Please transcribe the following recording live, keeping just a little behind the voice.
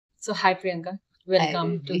So, hi Priyanka,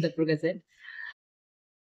 welcome to Rini. the Progressive.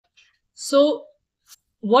 So,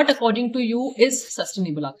 what according to you is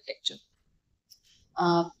sustainable architecture?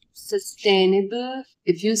 Sustainable,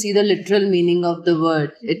 if you see the literal meaning of the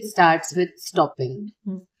word, it starts with stopping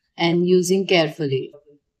and using carefully.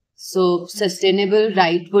 So, sustainable,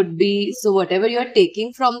 right, would be so whatever you're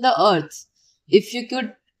taking from the earth, if you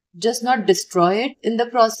could just not destroy it in the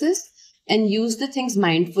process and use the things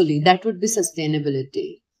mindfully, that would be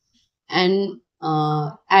sustainability. And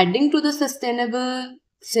adding to the sustainable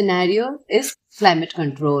scenario is climate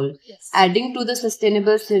control. Yes. Adding to the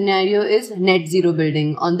sustainable scenario is net zero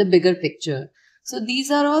building on the bigger picture. So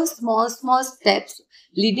these are all small, small steps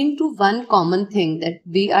leading to one common thing, that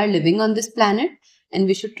we are living on this planet and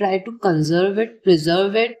we should try to conserve it,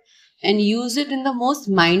 preserve it, and use it in the most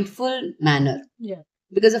mindful manner. Yeah.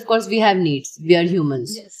 Because, of course, we have needs, we are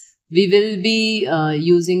humans. Yes. We will be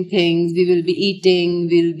using things, we will be eating,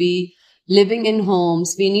 we'll be living in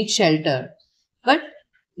homes, we need shelter. But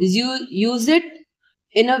you use it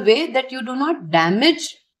in a way that you do not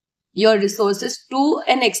damage your resources to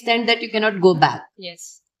an extent that you cannot go back.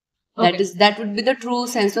 Yes. That would be the true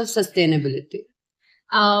sense of sustainability.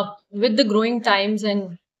 With the growing times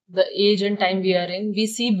and the age and time we are in, we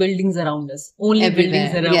see buildings around us, only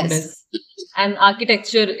Everywhere, buildings around yes. us, and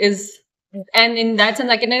architecture is, and in that sense,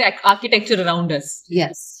 like an architecture around us.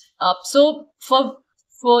 Yes. So for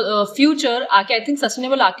future, I think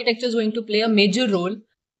sustainable architecture is going to play a major role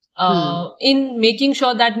in making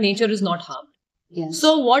sure that nature is not harmed. Yes.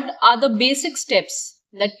 So, what are the basic steps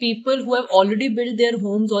that people who have already built their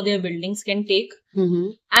homes or their buildings can take,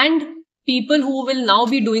 and people who will now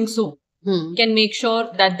be doing so can make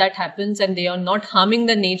sure that that happens and they are not harming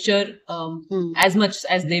the nature as much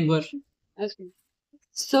as they were? Okay.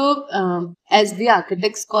 So, as the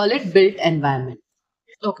architects call it, built environment.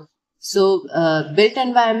 Okay. So, built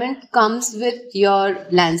environment comes with your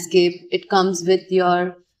landscape, it comes with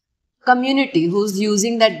your community who's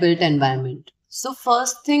using that built environment. So,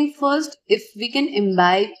 first thing first, if we can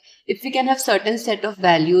imbibe, if we can have certain set of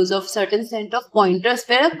values, of certain set of pointers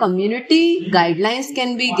where a community guidelines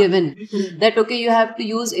can be given, that okay, you have to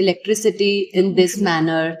use electricity in this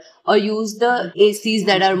manner or use the ACs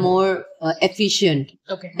that are more efficient,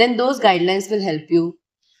 Okay. then those guidelines will help you.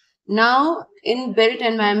 Now, in built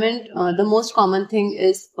environment, the most common thing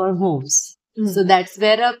is for homes. So that's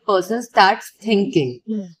where a person starts thinking,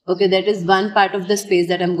 okay, that is one part of the space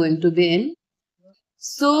that I'm going to be in.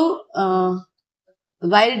 So,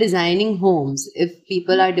 while designing homes, if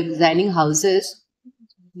people are designing houses,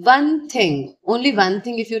 one thing, only one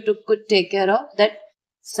thing, if you could take care of, that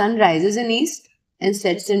sun rises in east and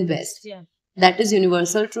sets in west. Yeah. That is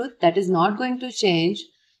universal truth. That is not going to change.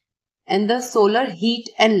 And the solar heat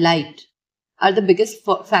and light are the biggest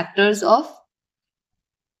factors of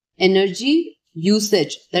energy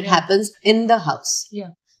usage that happens in the house. Yeah.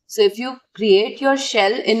 So if you create your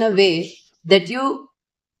shell in a way that you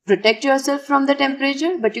protect yourself from the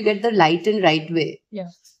temperature, but you get the light in right way. Yeah.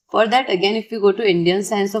 For that, again, if you go to Indian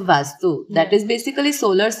science of Vastu, that is basically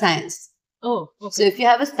solar science. Oh, okay. So if you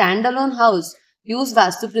have a standalone house, use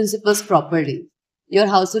Vastu principles properly. Your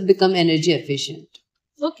house will become energy efficient.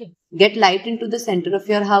 Okay. Get light into the center of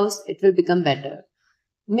your house, it will become better.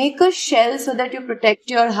 Make a shell so that you protect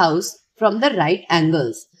your house from the right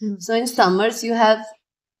angles. So in summers, you have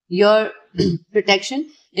your protection.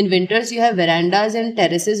 In winters, you have verandas and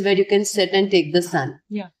terraces where you can sit and take the sun.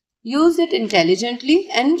 Yeah. Use it intelligently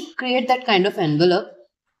and create that kind of envelope.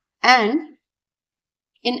 And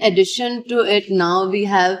in addition to it, now we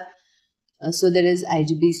have, so there is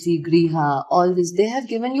IGBC, Griha, all this. They have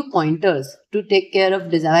given you pointers to take care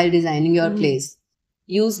of while designing your place.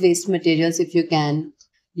 Use waste materials if you can.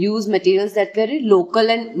 Use materials that are very local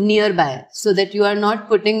and nearby, so that you are not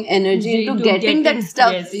putting energy into getting that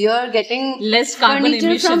stuff. Yes. You are getting Less carbon furniture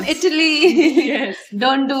emissions from Italy. Yes.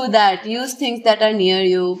 Don't do that. Use things that are near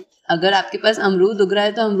you. अगर आपके पास अमरूद उग रहा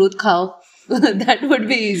है तो अमरूद खाओ. That would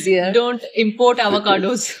be easier. Don't import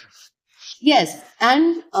avocados. Yes,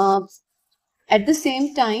 and at the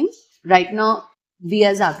same time, right now, we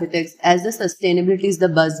as architects, as the sustainability is the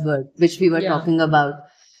buzzword which we were talking about,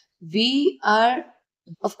 we are,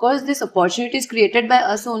 of course, this opportunity is created by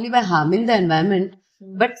us only by harming the environment,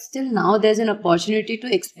 but still now there's an opportunity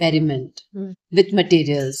to experiment with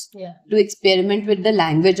materials, to experiment with the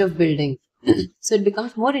language of building. So it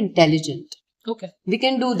becomes more intelligent. Okay. We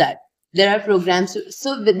can do that. There are programs.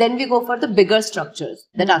 So then we go for the bigger structures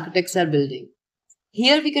that architects are building.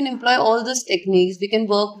 Here we can employ all those techniques. We can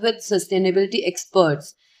work with sustainability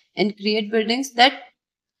experts and create buildings that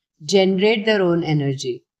generate their own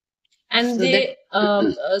energy. And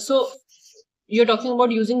So so you're talking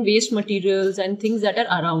about using waste materials and things that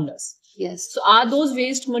are around us. Yes. So are those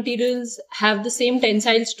waste materials have the same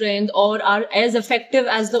tensile strength or are as effective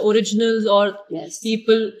as the originals or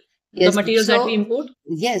people, the materials that we import?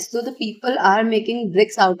 Yes. So the people are making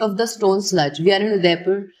bricks out of the stone sludge. We are in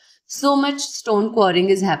Udaipur. So much stone quarrying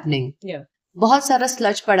is happening. Yeah. बहुत सारा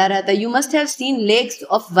sludge पड़ा रहता है. You must have seen lakes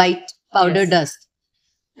of white powder dust.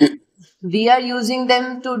 We are using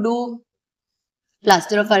them to do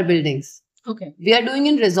plaster of our buildings. Okay. We are doing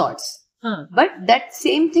in resorts. But that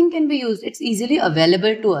same thing can be used. It's easily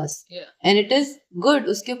available to us. Yeah. And it is good.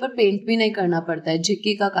 उसके ऊपर paint भी नहीं करना पड़ता है.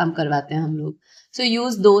 झिक्की का काम करवाते हैं हम लोग. So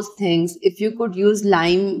use those things. If you could use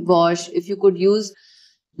lime wash, if you could use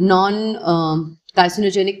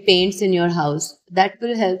non-carcinogenic paints in your house, that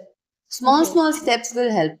will help. Small steps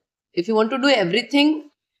will help. If you want to do everything,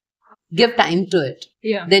 give time to it.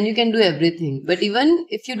 Yeah. Then you can do everything. But even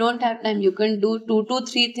if you don't have time, you can do 2 to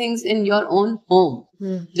 3 things in your own home,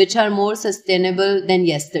 which are more sustainable than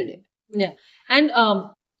yesterday. Yeah. And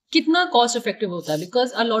कितना cost effective होता है?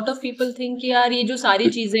 Because a lot of people think कि यार ये जो सारी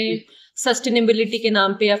चीजें sustainability के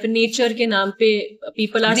नाम पे या फिर nature के नाम पे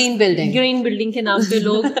people are green building के नाम पे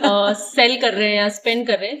लोग sell कर रहे हैं या spend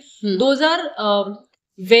कर रहे हैं. Those are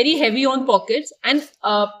very heavy on pockets and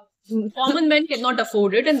common men cannot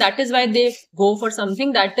afford it, and that is why they go for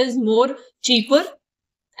something that is more cheaper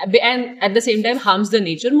and at the same time harms the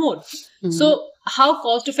nature more. So how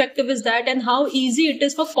cost effective is that and how easy it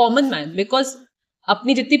is for common man? Because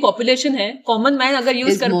अपनी जितनी population है, common man अगर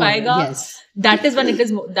use कर पाएगा, that is when it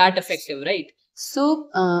is that effective, right? So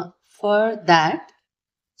for that,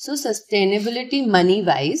 so sustainability money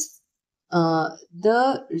wise,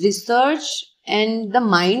 the research and the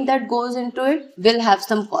mind that goes into it will have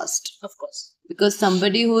some cost. Of course. Because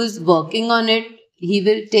somebody who is working on it, he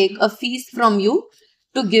will take a fees from you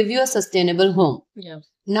to give you a sustainable home. Yeah.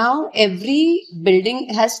 Now, every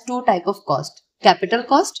building has 2 types of cost. Capital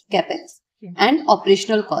cost, capex, and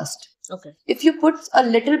operational cost. Okay. If you put a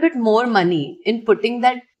little bit more money in putting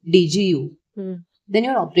that DGU, then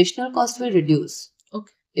your operational cost will reduce.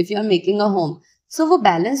 Okay. If you are making a home. So, वो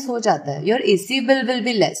balance हो जाता है. Your AC bill will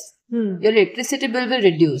be less. Your electricity bill will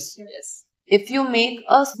reduce. Yes. If you make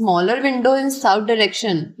a smaller window in south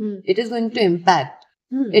direction, it is going to impact.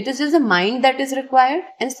 It is just the mind that is required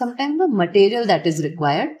and sometimes the material that is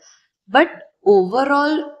required. But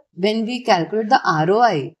overall, when we calculate the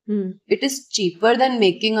ROI, it is cheaper than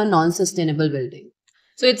making a non-sustainable building.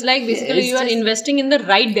 So it's like basically you are investing in the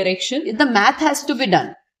right direction. The math has to be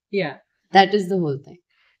done. Yeah. That is the whole thing.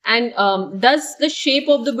 And does the shape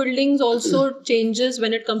of the buildings also changes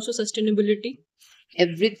when it comes to sustainability?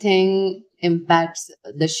 Everything impacts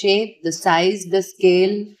the shape, the size, the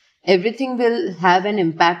scale. Everything will have an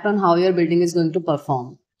impact on how your building is going to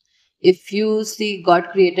perform. If you see God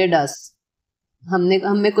created us,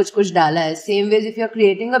 हमने कुछ डाला है. Same way, if you are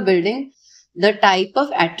creating a building, the type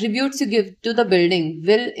of attributes you give to the building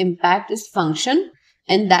will impact its function,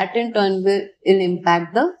 and that in turn will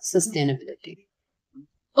impact the sustainability.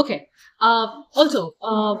 Okay. Also,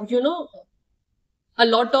 a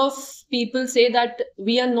lot of people say that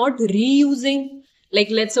we are not reusing, like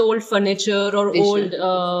let's say old furniture or old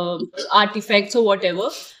artifacts or whatever,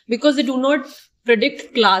 because they do not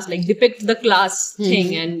depict the class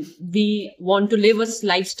thing, and we want to live a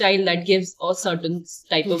lifestyle that gives a certain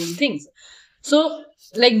type of things. So,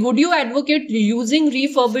 like, would you advocate using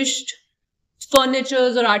refurbished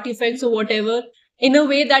furnitures or artifacts or whatever in a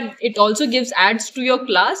way that it also adds to your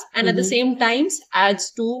class and at the same time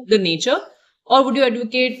adds to the nature? Or would you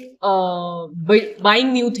advocate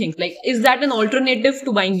buying new things? Like, is that an alternative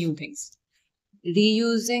to buying new things?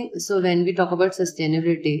 Reusing. So when we talk about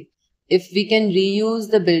sustainability, if we can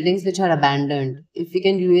reuse the buildings which are abandoned, if we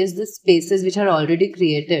can reuse the spaces which are already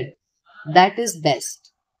created, that is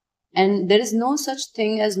best. And there is no such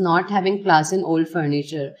thing as not having class in old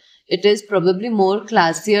furniture. It is probably more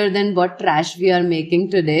classier than what trash we are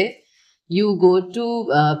making today. You go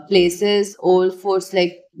to places, old forts,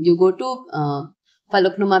 like you go to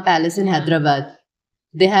Falaknuma Palace in Hyderabad.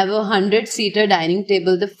 They have a 100-seater dining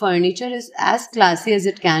table. The furniture is as classy as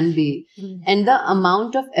it can be. And the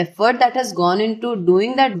amount of effort that has gone into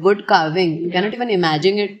doing that wood carving, you cannot even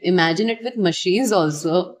imagine it with machines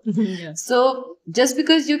also. So just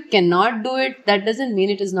because you cannot do it, that doesn't mean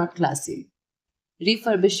it is not classy.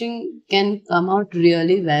 Refurbishing can come out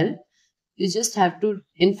really well. You just have to,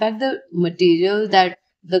 in fact, the material that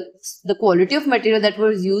the quality of material that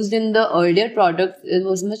was used in the earlier product, it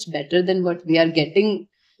was much better than what we are getting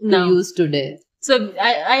to use today. So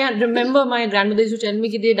I remember my grandmother used to tell me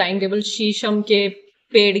that the dining table शीशम के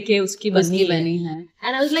पेड़ के उसकी बनी है.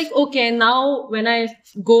 And I was like, okay, now when I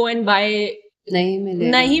go and buy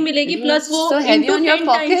नहीं मिलेगी plus वो so heavy into on your 10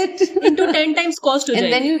 pocket times into 10 times cost हो and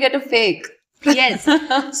जाएगी. then you get a fake. Yes.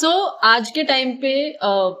 So आज के time पे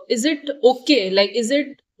is it okay, like is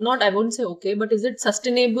it not, I won't say okay, but is it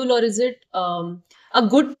sustainable or is it a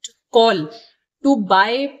good call to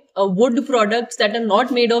buy wood products that are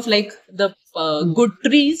not made of like the good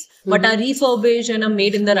trees but are refurbished and are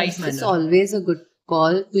made in the right manner? It's always a good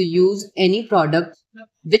call to use any product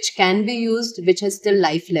which can be used, which has still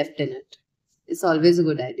life left in it. It's always a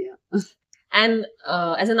good idea. And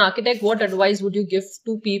as an architect, what advice would you give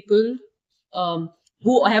to people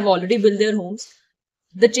who have already built their homes?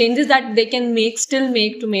 The changes that they can still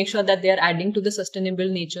make to make sure that they are adding to the sustainable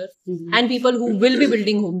nature, and people who will be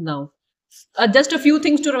building homes now. Just a few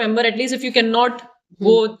things to remember, at least if you cannot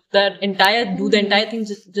go do the entire thing,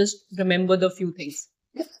 just remember the few things.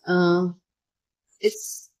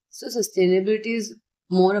 Sustainability is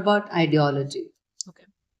more about ideology. Okay.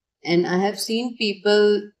 And I have seen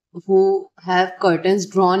people who have curtains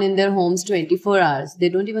drawn in their homes 24 hours. They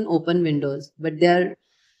don't even open windows, but they're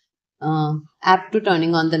apt to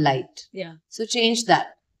turning on the light. Yeah. So change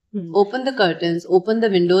that. Open the curtains, open the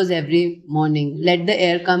windows every morning. Let the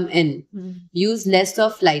air come in. Use less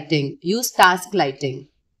of lighting. Use task lighting.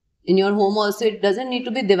 In your home also, it doesn't need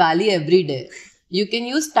to be Diwali every day. You can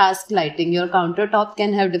use task lighting. Your countertop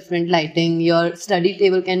can have different lighting. Your study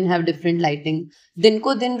table can have different lighting. Din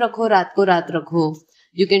ko din rakho, raat ko raat rakho.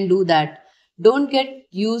 You can do that. Don't get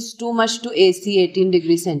used too much to AC 18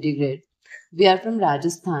 degrees centigrade. We are from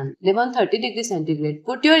Rajasthan. Live on 30 degrees centigrade.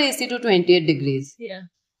 Put your AC to 28 degrees. Yeah.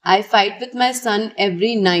 I fight with my son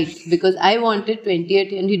every night because I wanted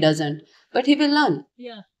 28 and he doesn't. But he will learn.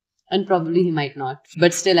 Yeah. And probably he might not.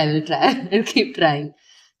 But still I will try. I'll keep trying.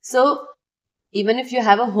 So even if you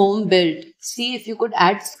have a home built, see if you could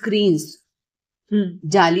add screens.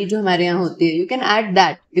 Jali jo hamare yahan hoti hai, you can add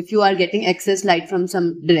that if you are getting excess light from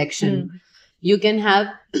some direction. You can have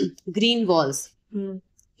green walls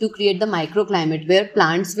to create the microclimate where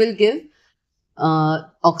plants will give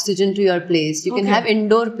oxygen to your place. You can have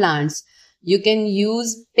indoor plants. You can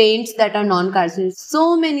use paints that are non-carcinogenic.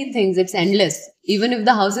 So many things. It's endless. Even if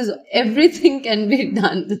the house is, everything can be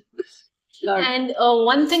done. And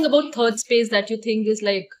one thing about third space that you think is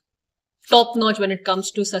like top notch when it comes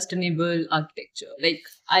to sustainable architecture. Like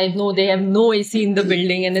I know they have no AC in the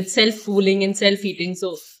building and it's self-cooling and self-heating.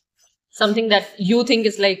 So something that you think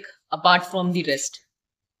is like apart from the rest.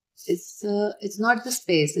 It's not the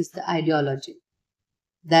space, it's the ideology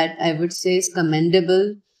that I would say is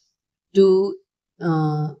commendable to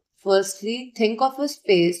firstly think of a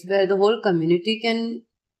space where the whole community can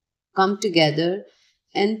come together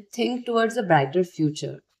and think towards a brighter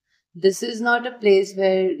future. This is not a place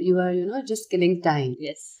where you are, just killing time.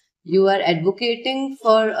 Yes. You are advocating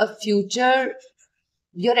for a future.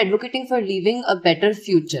 You're advocating for leaving a better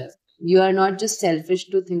future. You are not just selfish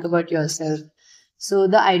to think about yourself. So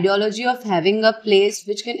the ideology of having a place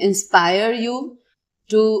which can inspire you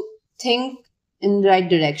to think in the right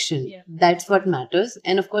direction. Yeah. That's what matters.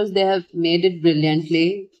 And of course, they have made it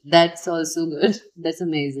brilliantly. That's also good. That's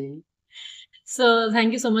amazing. So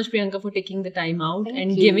thank you so much, Priyanka, for taking the time out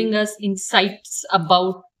and giving us insights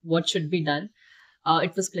about what should be done.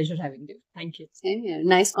 It was a pleasure having you. Thank you. Same here.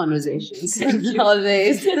 Nice conversations. Thank you.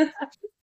 Always.